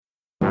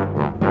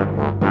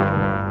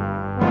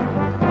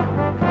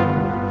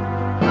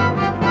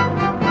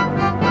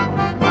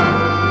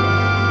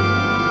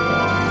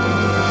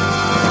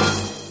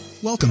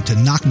welcome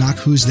to Knock Knock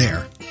Who's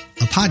There,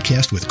 a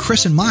podcast with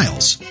Chris and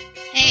Miles.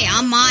 Hey,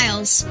 I'm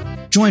Miles.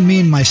 Join me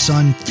and my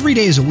son 3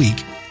 days a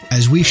week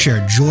as we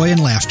share joy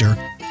and laughter,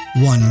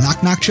 one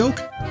knock-knock joke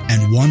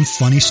and one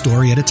funny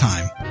story at a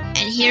time.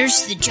 And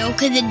here's the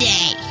joke of the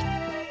day.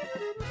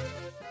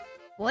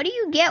 What do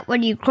you get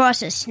when you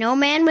cross a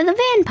snowman with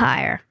a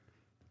vampire?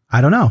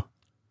 I don't know.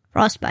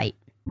 Frostbite.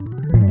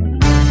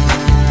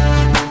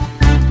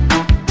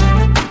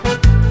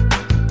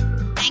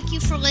 Thank you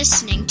for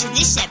listening to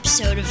this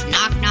episode of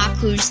Knock Knock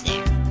Who's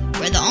There,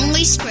 where the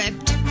only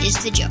script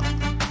is the joke.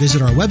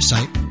 Visit our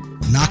website,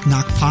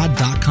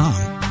 knockknockpod.com,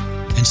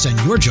 and send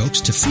your jokes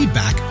to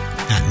feedback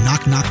at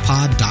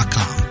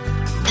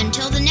knockknockpod.com.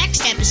 Until the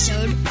next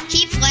episode,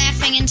 keep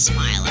laughing and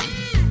smiling.